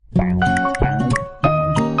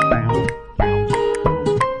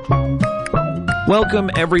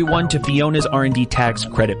Welcome, everyone, to Fiona's R&D Tax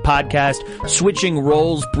Credit podcast. Switching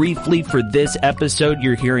roles briefly for this episode,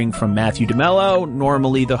 you're hearing from Matthew DeMello,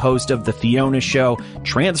 normally the host of the Fiona Show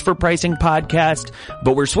transfer pricing podcast,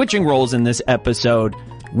 but we're switching roles in this episode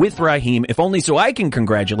with Rahim, if only so I can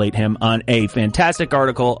congratulate him on a fantastic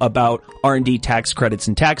article about R&D tax credits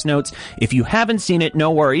and tax notes. If you haven't seen it,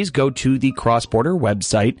 no worries. Go to the CrossBorder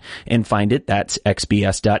website and find it. That's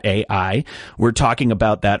xbs.ai. We're talking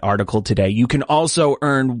about that article today. You can also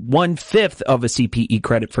earn 1/5 of a CPE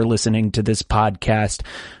credit for listening to this podcast.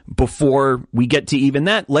 Before we get to even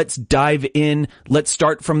that, let's dive in. Let's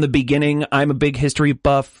start from the beginning. I'm a big history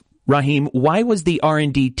buff. Rahim, why was the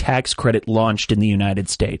R&D tax credit launched in the United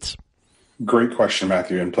States? Great question,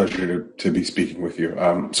 Matthew, and pleasure to be speaking with you.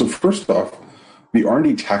 So first off, the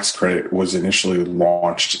R&D tax credit was initially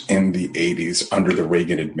launched in the 80s under the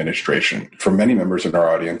Reagan administration. For many members in our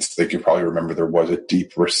audience, they can probably remember there was a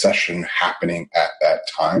deep recession happening at that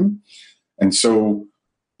time. And so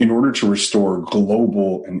in order to restore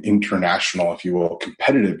global and international, if you will,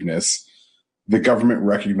 competitiveness, the government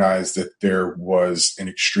recognized that there was an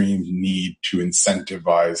extreme need to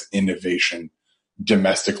incentivize innovation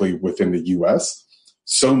domestically within the U.S.,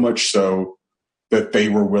 so much so that they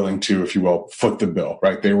were willing to, if you will, foot the bill,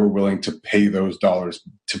 right? They were willing to pay those dollars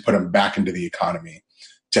to put them back into the economy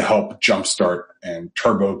to help jumpstart and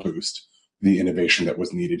turbo boost the innovation that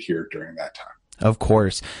was needed here during that time. Of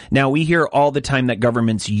course. Now, we hear all the time that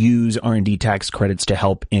governments use R&D tax credits to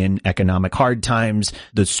help in economic hard times.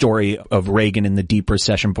 The story of Reagan and the deep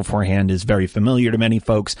recession beforehand is very familiar to many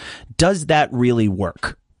folks. Does that really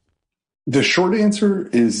work? The short answer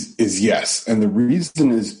is yes. And the reason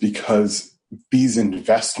is because these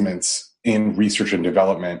investments in research and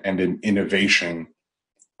development and in innovation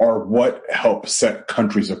are what help set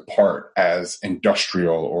countries apart as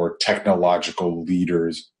industrial or technological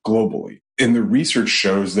leaders globally. And the research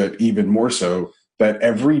shows that even more so, that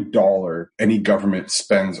every dollar any government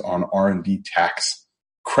spends on R&D tax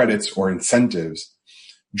credits or incentives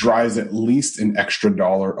drives at least an extra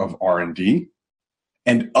dollar of R&D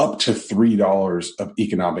and up to $3 of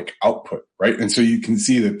economic output, right? And so you can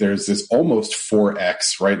see that there's this almost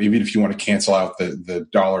 4x, right? Even if you want to cancel out the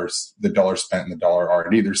dollar spent and the dollar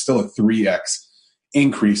R&D, there's still a 3x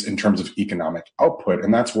increase in terms of economic output.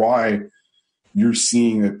 And that's why you're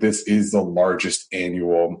seeing that this is the largest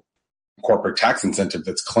annual corporate tax incentive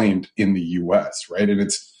that's claimed in the US, right? And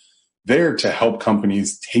it's there to help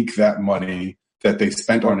companies take that money that they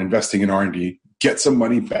spent on investing in R&D, get some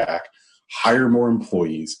money back, hire more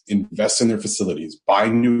employees, invest in their facilities, buy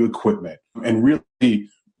new equipment, and really,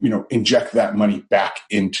 inject that money back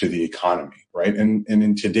into the economy, right? And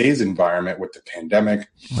in today's environment with the pandemic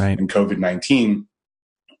and COVID-19,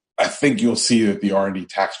 I think you'll see that the R&D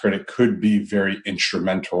tax credit could be very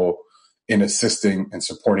instrumental in assisting and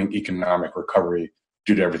supporting economic recovery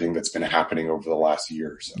due to everything that's been happening over the last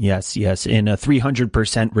year or so. Yes. And a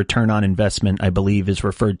 300% return on investment, I believe, is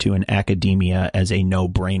referred to in academia as a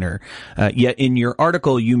no-brainer. Yet in your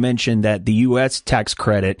article, you mentioned that the U.S. tax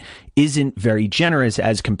credit isn't very generous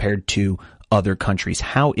as compared to other countries.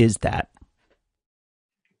 How is that?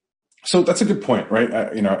 So that's a good point, right?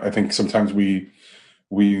 I think sometimes we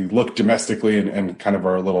look domestically and kind of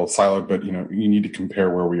are a little siloed, but you need to compare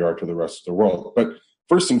where we are to the rest of the world. But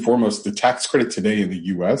first and foremost, the tax credit today in the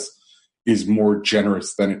U.S. is more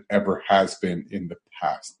generous than it ever has been in the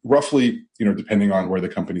past. Roughly, depending on where the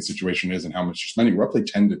company situation is and how much you're spending, roughly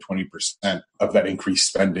 10 to 20% of that increased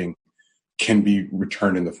spending can be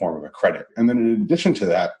returned in the form of a credit. And then in addition to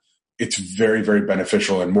that, it's very, very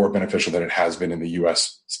beneficial and more beneficial than it has been in the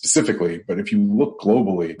U.S. specifically. But if you look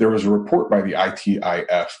globally, there was a report by the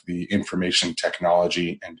ITIF, the Information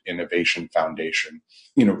Technology and Innovation Foundation,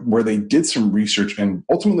 where they did some research and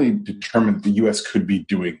ultimately determined the U.S. could be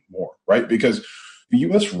doing more, right? Because the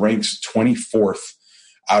U.S. ranks 24th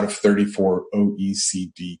out of 34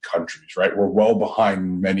 OECD countries, right? We're well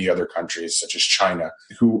behind many other countries, such as China,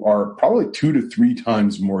 who are probably 2 to 3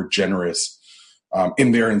 times more generous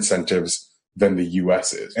in their incentives than the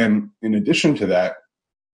U.S. is. And in addition to that,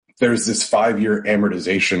 there's this 5-year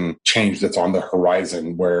amortization change that's on the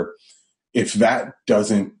horizon where if that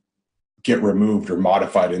doesn't get removed or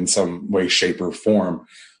modified in some way, shape, or form,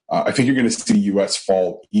 I think you're going to see U.S.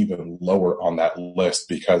 fall even lower on that list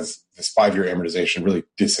because this 5-year amortization really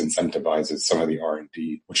disincentivizes some of the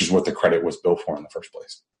R&D, which is what the credit was built for in the first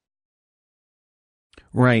place.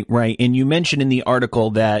 Right. And you mentioned in the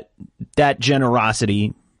article that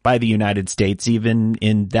generosity by the United States, even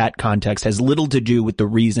in that context, has little to do with the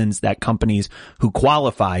reasons that companies who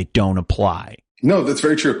qualify don't apply. No, that's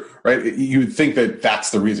very true, right? You would think that that's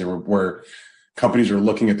the reason where companies are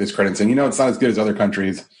looking at this credit and saying, it's not as good as other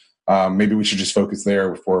countries. Maybe we should just focus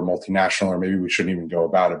there for a multinational, or maybe we shouldn't even go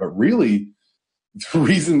about it. But really, the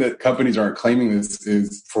reason that companies aren't claiming this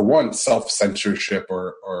is, for one, self-censorship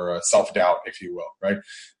or self-doubt, if you will, right?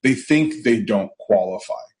 They think they don't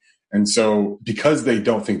qualify. And so because they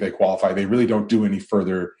don't think they qualify, they really don't do any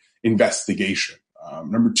further investigation.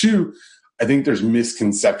 Number two, I think there's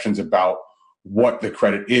misconceptions about what the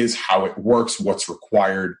credit is, how it works, what's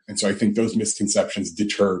required. And so I think those misconceptions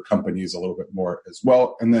deter companies a little bit more as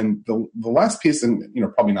well. And then the last piece, and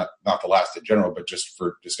probably not the last in general, but just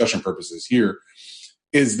for discussion purposes here,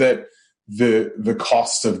 is that the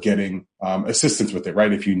costs of getting assistance with it,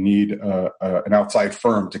 right? If you need an outside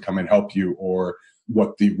firm to come and help you, or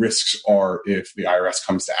what the risks are if the IRS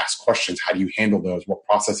comes to ask questions, how do you handle those? What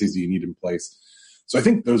processes do you need in place? So I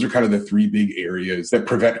think those are kind of the three big areas that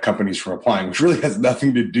prevent companies from applying, which really has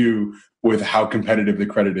nothing to do with how competitive the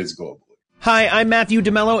credit is globally. Hi, I'm Matthew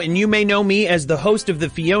DeMello, and you may know me as the host of the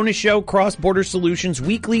Fiona Show, CrossBorder Solutions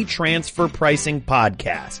weekly transfer pricing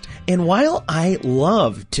podcast. And while I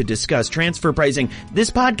love to discuss transfer pricing,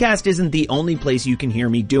 this podcast isn't the only place you can hear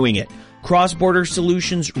me doing it. CrossBorder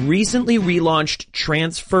Solutions recently relaunched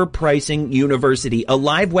Transfer Pricing University, a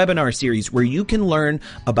live webinar series where you can learn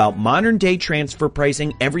about modern day transfer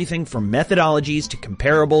pricing, everything from methodologies to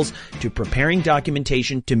comparables to preparing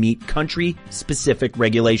documentation to meet country specific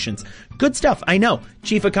regulations. Good stuff, I know.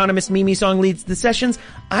 Chief Economist Mimi Song leads the sessions.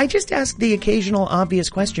 I just ask the occasional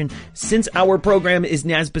obvious question. Since our program is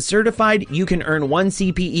NASBA certified, you can earn 1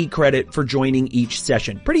 CPE credit for joining each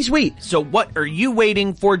session. Pretty sweet. So what are you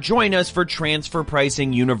waiting for? Join us for Transfer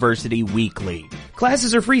Pricing University Weekly.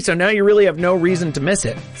 Classes are free, so now you really have no reason to miss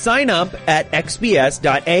it. Sign up at xbs.ai/TPU.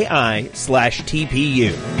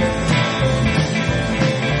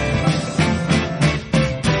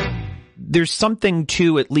 There's something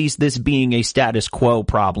to at least this being a status quo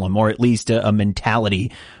problem, or at least a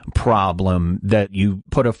mentality problem that you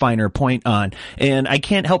put a finer point on. And I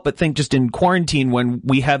can't help but think, just in quarantine, when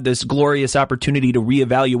we have this glorious opportunity to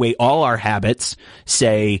reevaluate all our habits,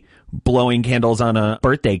 say blowing candles on a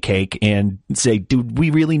birthday cake, and say, do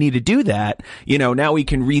we really need to do that? Now we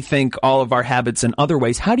can rethink all of our habits in other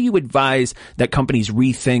ways. How do you advise that companies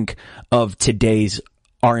rethink of today's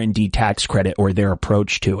R&D tax credit or their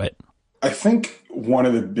approach to it? I think one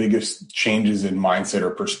of the biggest changes in mindset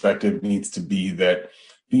or perspective needs to be that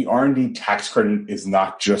the R&D tax credit is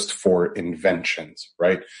not just for inventions,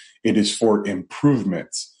 right? It is for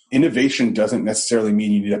improvements. Innovation doesn't necessarily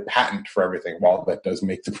mean you need a patent for everything. While that does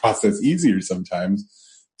make the process easier sometimes,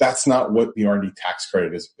 that's not what the R&D tax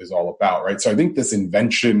credit is all about, right? So I think this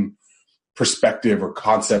invention perspective or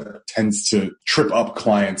concept tends to trip up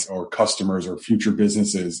clients or customers or future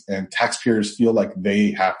businesses, and taxpayers feel like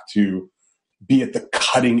they have to be at the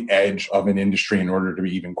cutting edge of an industry in order to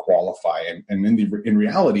even qualify. And in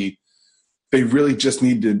reality, they really just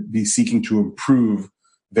need to be seeking to improve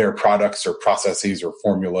their products or processes or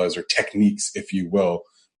formulas or techniques, if you will,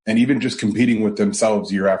 and even just competing with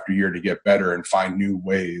themselves year after year to get better and find new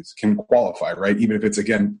ways can qualify, right? Even if it's,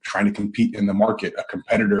 again, trying to compete in the market. A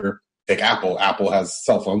competitor, take Apple. Apple has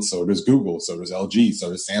cell phones, so does Google, so does LG,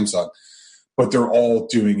 so does Samsung. But they're all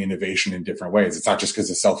doing innovation in different ways. It's not just because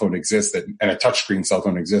a cell phone exists and a touchscreen cell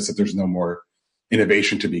phone exists that there's no more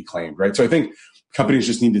innovation to be claimed, right? So I think companies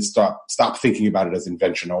just need to stop thinking about it as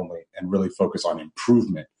invention only and really focus on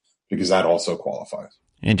improvement, because that also qualifies.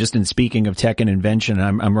 And just in speaking of tech and invention,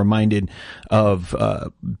 I'm reminded of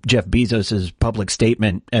Jeff Bezos's public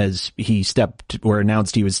statement as he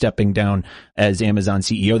announced he was stepping down as Amazon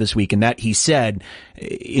CEO this week, and that he said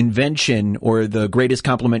invention, or the greatest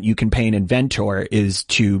compliment you can pay an inventor, is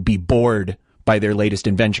to be bored by their latest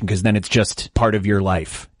invention, because then it's just part of your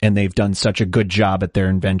life. And they've done such a good job at their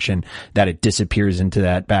invention that it disappears into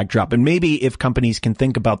that backdrop. And maybe if companies can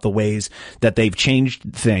think about the ways that they've changed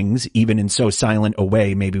things, even in so silent a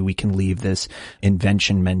way, maybe we can leave this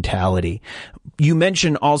invention mentality. You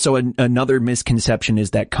mentioned also another misconception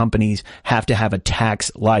is that companies have to have a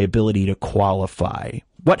tax liability to qualify.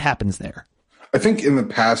 What happens there? I think in the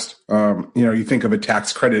past, you think of a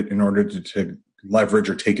tax credit in order to leverage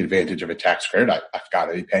or take advantage of a tax credit. I've got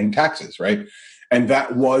to be paying taxes, right? And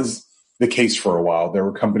that was the case for a while. There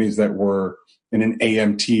were companies that were in an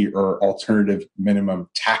AMT or alternative minimum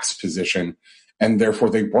tax position, and therefore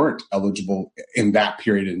they weren't eligible in that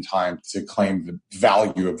period in time to claim the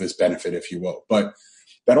value of this benefit, if you will. But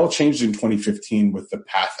that all changed in 2015 with the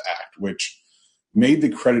PATH Act, which made the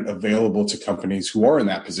credit available to companies who are in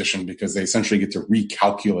that position, because they essentially get to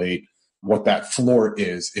recalculate what that floor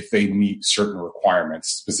is if they meet certain requirements.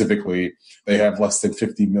 Specifically, they have less than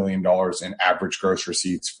 $50 million in average gross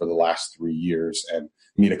receipts for the last 3 years and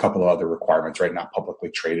meet a couple of other requirements, right? Not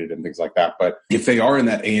publicly traded and things like that. But if they are in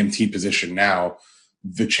that AMT position now,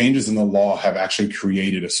 the changes in the law have actually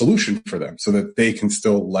created a solution for them so that they can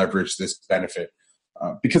still leverage this benefit.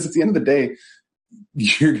 Because at the end of the day,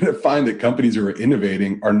 you're going to find that companies who are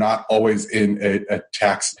innovating are not always in a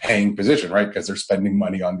tax paying position, right? Because they're spending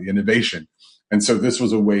money on the innovation. And so this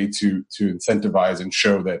was a way to incentivize and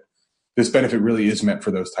show that this benefit really is meant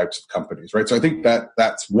for those types of companies, right? So I think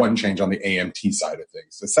that's one change on the AMT side of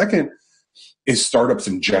things. The second is startups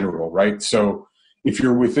in general, right? So if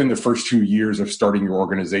you're within the first 2 years of starting your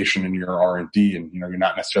organization and your R&D and, you're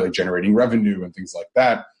not necessarily generating revenue and things like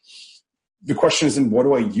that, the question is, what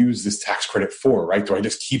do I use this tax credit for, right? Do I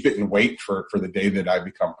just keep it and wait for the day that I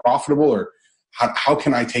become profitable, or how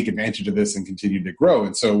can I take advantage of this and continue to grow?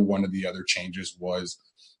 And so one of the other changes was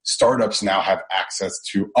startups now have access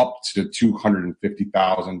to up to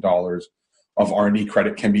 $250,000 of R&D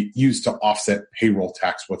credit can be used to offset payroll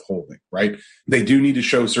tax withholding, right? They do need to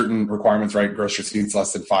show certain requirements, right? Gross receipts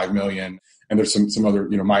less than 5 million. And there's some other,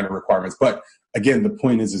 minor requirements. But again, the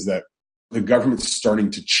point is that the government's starting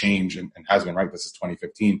to change and has been, right? This is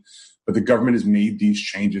 2015, but the government has made these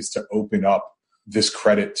changes to open up this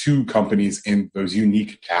credit to companies in those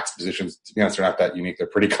unique tax positions. To be honest, they're not that unique. They're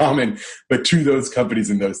pretty common, but to those companies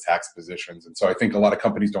in those tax positions. And so I think a lot of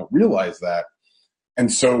companies don't realize that. And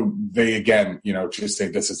so they, again, just say,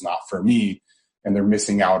 this is not for me. And they're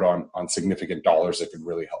missing out on significant dollars that could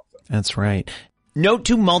really help them. That's right. Note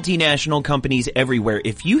to multinational companies everywhere,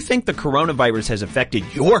 if you think the coronavirus has affected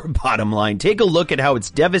your bottom line, take a look at how it's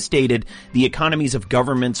devastated the economies of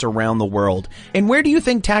governments around the world. And where do you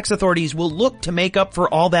think tax authorities will look to make up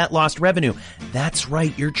for all that lost revenue? That's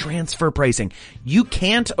right, your transfer pricing. You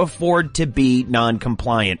can't afford to be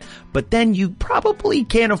non-compliant, but then you probably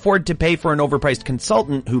can't afford to pay for an overpriced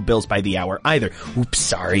consultant who bills by the hour either. Oops,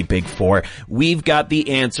 sorry, Big Four. We've got the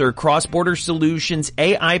answer. CrossBorder Solutions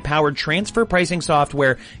AI-powered transfer pricing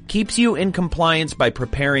software keeps you in compliance by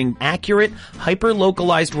preparing accurate,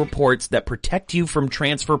 hyper-localized reports that protect you from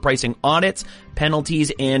transfer pricing audits,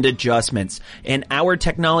 penalties, and adjustments. And our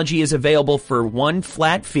technology is available for one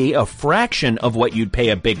flat fee, a fraction of what you'd pay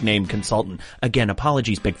a big-name consultant. Again,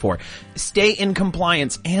 apologies, Big Four. Stay in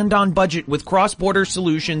compliance and on budget with CrossBorder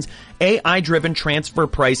Solutions AI-driven transfer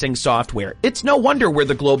pricing software. It's no wonder we're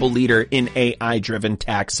the global leader in AI-driven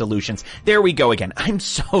tax solutions. There we go again. I'm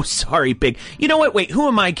so sorry, Big. You know what? Wait, who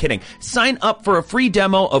am I kidding? Sign up for a free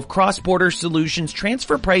demo of CrossBorder Solutions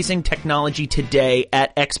transfer pricing technology today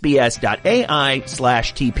at xbs.ai/TP.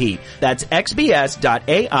 That's xbs.ai/TP.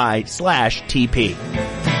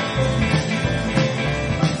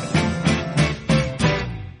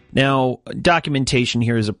 Now, documentation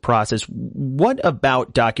here is a process. What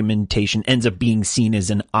about documentation ends up being seen as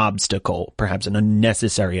an obstacle, perhaps an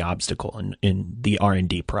unnecessary obstacle in the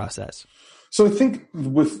R&D process? So I think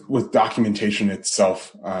with documentation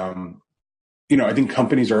itself, I think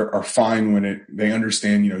companies are fine when they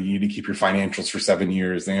understand, you need to keep your financials for 7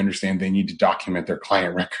 years. They understand they need to document their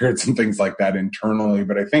client records and things like that internally.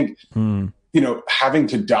 But I think, having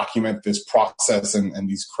to document this process and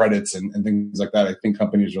these credits and things like that, I think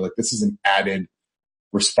companies are like, this is an added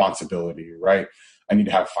responsibility, right? I need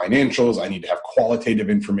to have financials. I need to have qualitative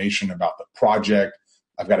information about the project.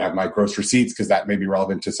 I've got to have my gross receipts because that may be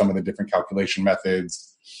relevant to some of the different calculation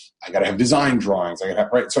methods. I got to have design drawings.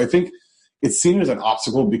 Right. So I think it's seen as an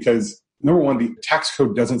obstacle because, number one, the tax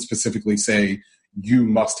code doesn't specifically say you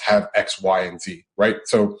must have X, Y, and Z, right?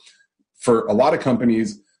 So for a lot of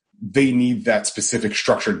companies, they need that specific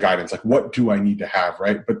structured guidance. Like, what do I need to have,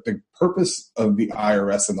 right? But the purpose of the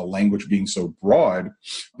IRS and the language being so broad,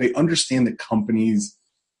 they understand that companies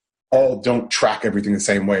all don't track everything the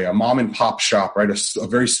same way. A mom and pop shop, right? A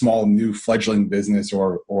very small new fledgling business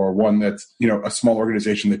or one that's, a small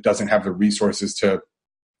organization that doesn't have the resources to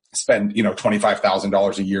spend,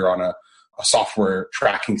 $25,000 a year on a software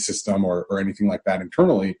tracking system or anything like that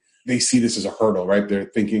internally. They see this as a hurdle, right? They're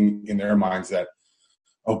thinking in their minds that,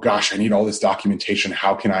 oh gosh, I need all this documentation.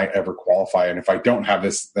 How can I ever qualify? And if I don't have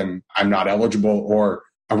this, then I'm not eligible, or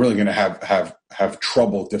I'm really going to have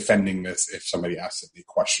trouble defending this if somebody asks me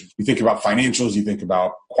questions. You think about financials, you think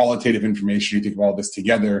about qualitative information, you think of all this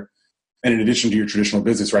together. And in addition to your traditional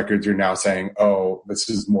business records, you're now saying, oh, this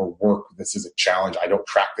is more work. This is a challenge. I don't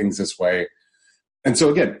track things this way. And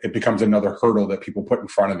so again, it becomes another hurdle that people put in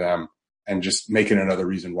front of them and just make it another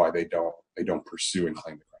reason why they don't pursue and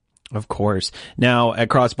claim the credit. Of course. Now, at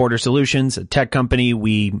CrossBorder Solutions, a tech company,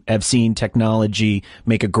 we have seen technology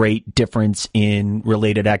make a great difference in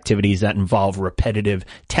related activities that involve repetitive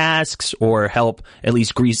tasks or help at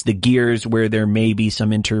least grease the gears where there may be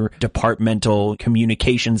some interdepartmental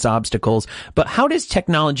communications obstacles. But how does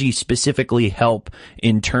technology specifically help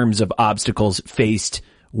in terms of obstacles faced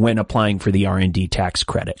when applying for the R&D tax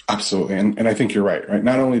credit? Absolutely. And I think you're right?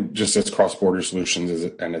 Not only just as CrossBorder Solutions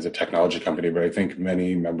and as a technology company, but I think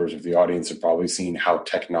many members of the audience have probably seen how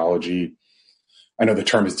technology, I know the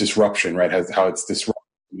term is disruption, right? How it's disrupted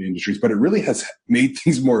the industries, but it really has made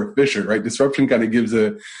things more efficient, right? Disruption kind of gives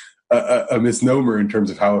a misnomer in terms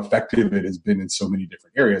of how effective it has been in so many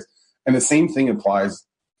different areas. And the same thing applies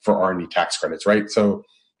for R&D tax credits, right? So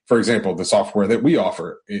for example, the software that we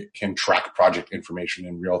offer, it can track project information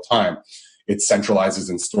in real time. It centralizes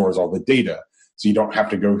and stores all the data. So you don't have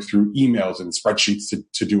to go through emails and spreadsheets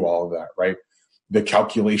to do all of that, right? The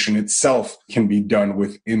calculation itself can be done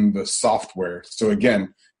within the software. So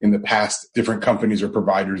again, in the past, different companies or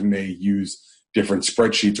providers may use different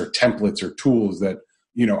spreadsheets or templates or tools that,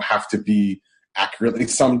 have to be accurately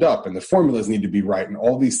summed up, and the formulas need to be right, and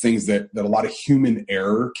all these things that a lot of human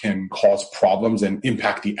error can cause problems and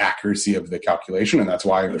impact the accuracy of the calculation. And that's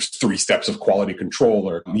why there's 3 steps of quality control,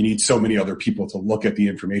 or you need so many other people to look at the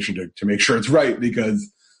information to make sure it's right because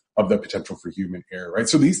of the potential for human error, right?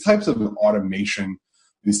 So these types of automation,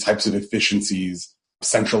 these types of efficiencies,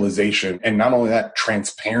 centralization, and not only that,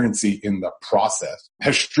 transparency in the process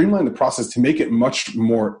has streamlined the process to make it much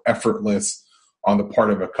more effortless on the part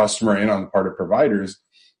of a customer and on the part of providers,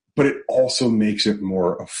 but it also makes it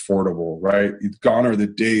more affordable, right? Gone are the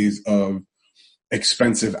days of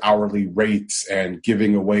expensive hourly rates and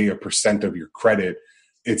giving away a % of your credit.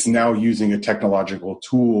 It's now using a technological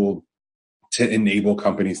tool to enable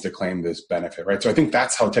companies to claim this benefit, right? So I think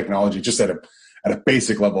that's how technology, just at a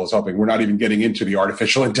basic level, is helping. We're not even getting into the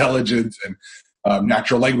artificial intelligence and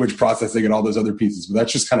natural language processing and all those other pieces, but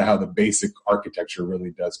that's just kind of how the basic architecture really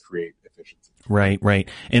does create efficiency. Right.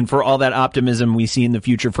 And for all that optimism we see in the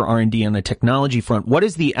future for R&D on the technology front, what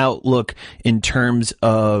is the outlook in terms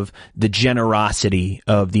of the generosity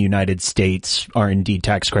of the United States R&D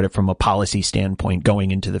tax credit from a policy standpoint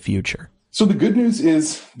going into the future? So the good news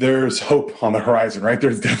is there's hope on the horizon, right?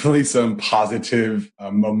 There's definitely some positive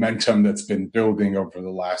momentum that's been building over the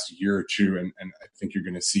last year or two, and I think you're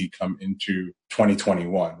going to see come into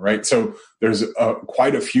 2021, right? So there's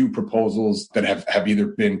quite a few proposals that have either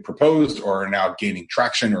been proposed or are now gaining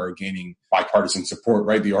traction or are gaining bipartisan support,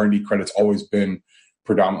 right? The R&D credit's always been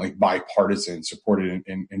predominantly bipartisan, supported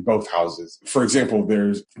in both houses. For example,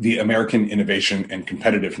 there's the American Innovation and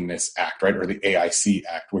Competitiveness Act, right? Or the AIC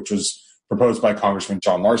Act, which was proposed by Congressman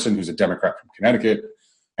John Larson, who's a Democrat from Connecticut,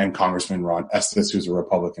 and Congressman Ron Estes, who's a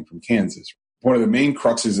Republican from Kansas. One of the main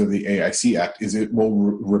cruxes of the AIC Act is it will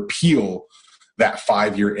repeal that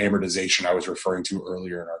 5-year amortization I was referring to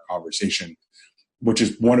earlier in our conversation, which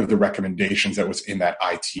is one of the recommendations that was in that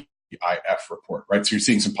ITIF report, right? So you're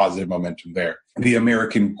seeing some positive momentum there. The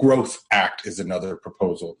American Growth Act is another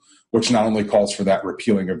proposal, which not only calls for that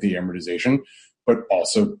repealing of the amortization, but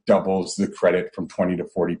also doubles the credit from 20 to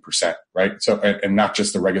 40%, right? So, and not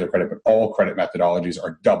just the regular credit, but all credit methodologies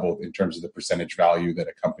are doubled in terms of the percentage value that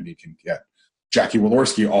a company can get. Jackie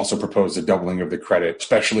Walorski also proposed a doubling of the credit,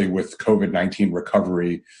 especially with COVID-19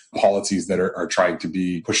 recovery policies that are trying to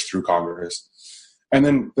be pushed through Congress. And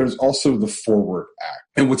then there's also the Forward Act.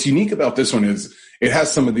 And what's unique about this one is it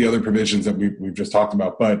has some of the other provisions that we've just talked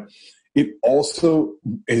about, but it also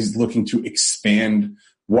is looking to expand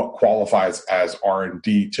what qualifies as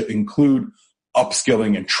R&D to include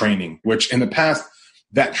upskilling and training, which in the past,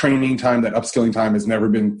 that training time, that upskilling time has never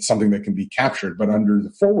been something that can be captured. But under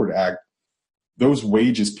the Forward Act, those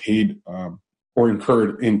wages paid or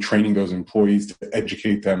incurred in training those employees to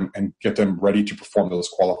educate them and get them ready to perform those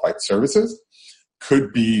qualified services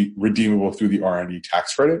could be redeemable through the R&D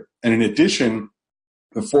tax credit. And in addition,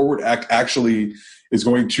 the Forward Act actually is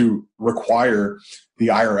going to require the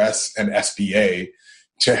IRS and SBA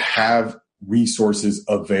to have resources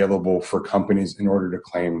available for companies in order to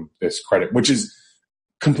claim this credit, which is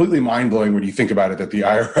completely mind-blowing when you think about it, that the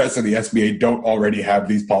IRS and the SBA don't already have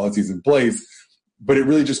these policies in place. But it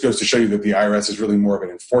really just goes to show you that the IRS is really more of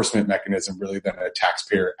an enforcement mechanism really than a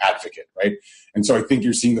taxpayer advocate, right? And so I think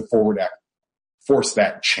you're seeing the Forward Act force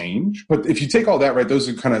that change. But if you take all that, right, those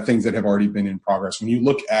are kind of things that have already been in progress. When you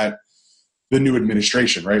look at the new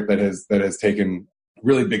administration, right, that has taken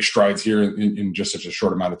really big strides here in just such a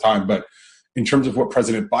short amount of time. But in terms of what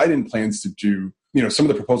President Biden plans to do, some of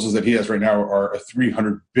the proposals that he has right now are a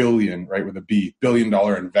 $300 billion, right, with a B, $1 billion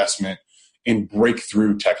investment in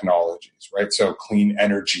breakthrough technologies, right? So clean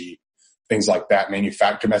energy, things like that,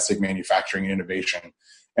 domestic manufacturing and innovation.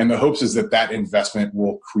 And the hopes is that that investment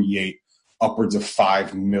will create upwards of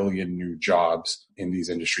 5 million new jobs in these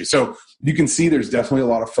industries. So you can see there's definitely a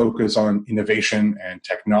lot of focus on innovation and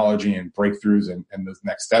technology and breakthroughs and those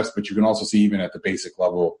next steps. But you can also see even at the basic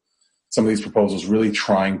level, some of these proposals really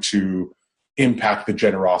trying to impact the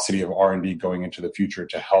generosity of R&D going into the future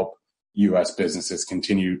to help U.S. businesses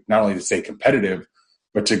continue not only to stay competitive,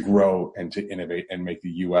 but to grow and to innovate and make the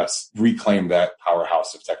U.S. reclaim that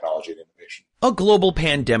powerhouse of technology and innovation. A global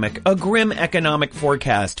pandemic, a grim economic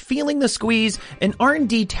forecast, feeling the squeeze, an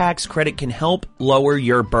R&D tax credit can help lower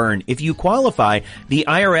your burn. If you qualify, the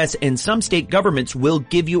IRS and some state governments will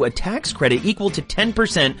give you a tax credit equal to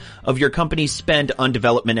 10% of your company's spend on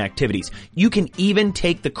development activities. You can even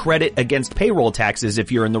take the credit against payroll taxes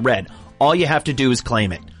if you're in the red. All you have to do is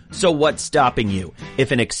claim it. So what's stopping you?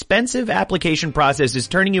 If an expensive application process is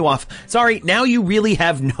turning you off, sorry, now you really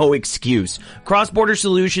have no excuse. CrossBorder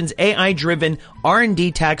Solutions' AI-driven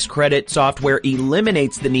R&D tax credit software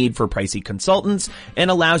eliminates the need for pricey consultants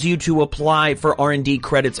and allows you to apply for R&D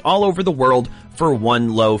credits all over the world for one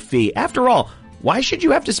low fee. After all, why should you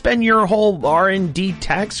have to spend your whole R&D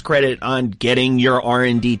tax credit on getting your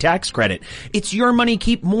R&D tax credit? It's your money.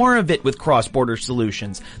 Keep more of it with CrossBorder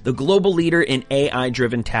Solutions, the global leader in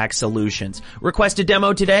AI-driven tax solutions. Request a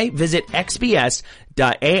demo today. Visit xbs.ai/RD.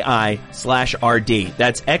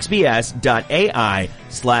 That's xbs.ai/RD.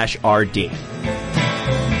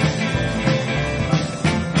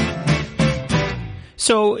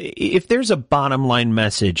 So if there's a bottom line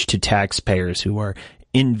message to taxpayers who are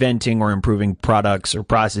inventing or improving products or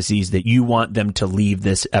processes that you want them to leave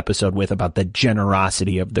this episode with about the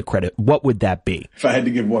generosity of the credit, what would that be? If I had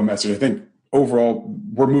to give one message, I think overall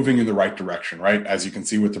we're moving in the right direction, right? As you can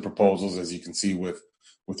see with the proposals, as you can see with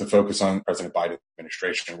the focus on President Biden's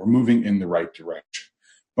administration, we're moving in the right direction.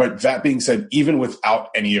 But that being said, even without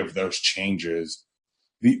any of those changes,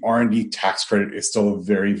 the R&D tax credit is still a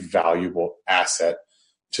very valuable asset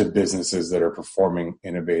to businesses that are performing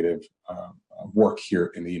innovative work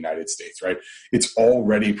here in the United States, right? It's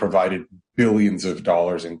already provided billions of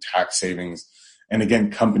dollars in tax savings. And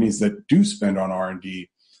again, companies that do spend on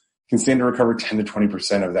R&D can stand to recover 10 to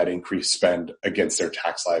 20% of that increased spend against their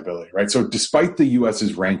tax liability, right? So despite the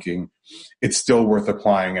US's ranking, it's still worth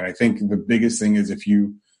applying. And I think the biggest thing is if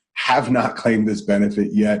you have not claimed this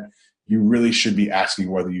benefit yet, you really should be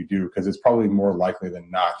asking whether you do, because it's probably more likely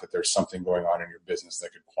than not that there's something going on in your business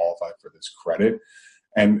that could qualify for this credit.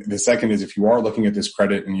 And the second is if you are looking at this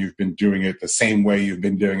credit and you've been doing it the same way you've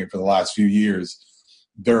been doing it for the last few years,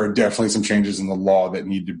 there are definitely some changes in the law that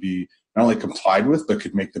need to be not only complied with, but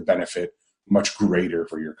could make the benefit much greater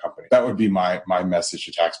for your company. That would be my message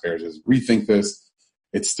to taxpayers is rethink this.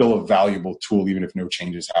 It's still a valuable tool, even if no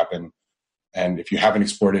changes happen. And if you haven't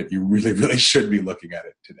explored it, you really, really should be looking at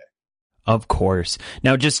it today. Of course.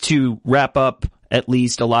 Now, just to wrap up at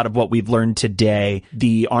least a lot of what we've learned today,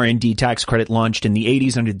 the R&D tax credit launched in the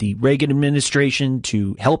 80s under the Reagan administration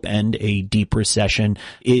to help end a deep recession.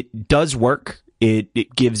 It does work.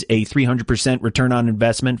 It gives a 300% return on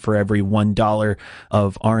investment for every $1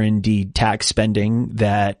 of R&D tax spending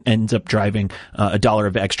that ends up driving $1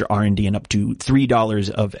 of extra R&D and up to $3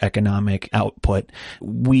 of economic output.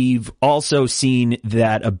 We've also seen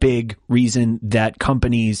that a big reason that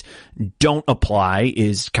companies don't apply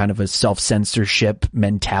is kind of a self-censorship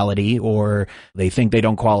mentality, or they think they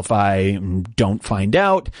don't qualify and don't find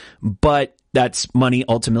out, but that's money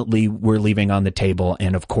ultimately we're leaving on the table.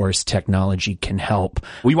 And of course, technology can help.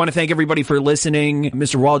 We want to thank everybody for listening.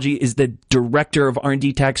 Mr. Walji is the director of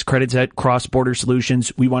R&D tax credits at CrossBorder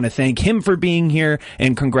Solutions. We want to thank him for being here,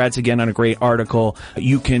 and congrats again on a great article.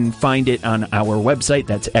 You can find it on our website.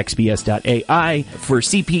 That's xbs.ai. For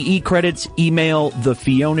CPE credits, email the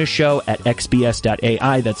Fiona Show at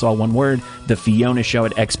xbs.ai. That's all one word. The Fiona Show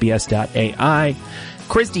at xbs.ai.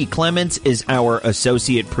 Christy Clements is our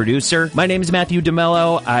associate producer. My name is Matthew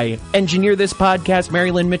DeMello. I engineer this podcast.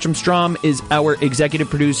 Marilyn Mitchum-Strom is our executive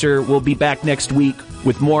producer. We'll be back next week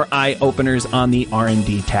with more eye-openers on the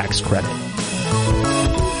R&D tax credit.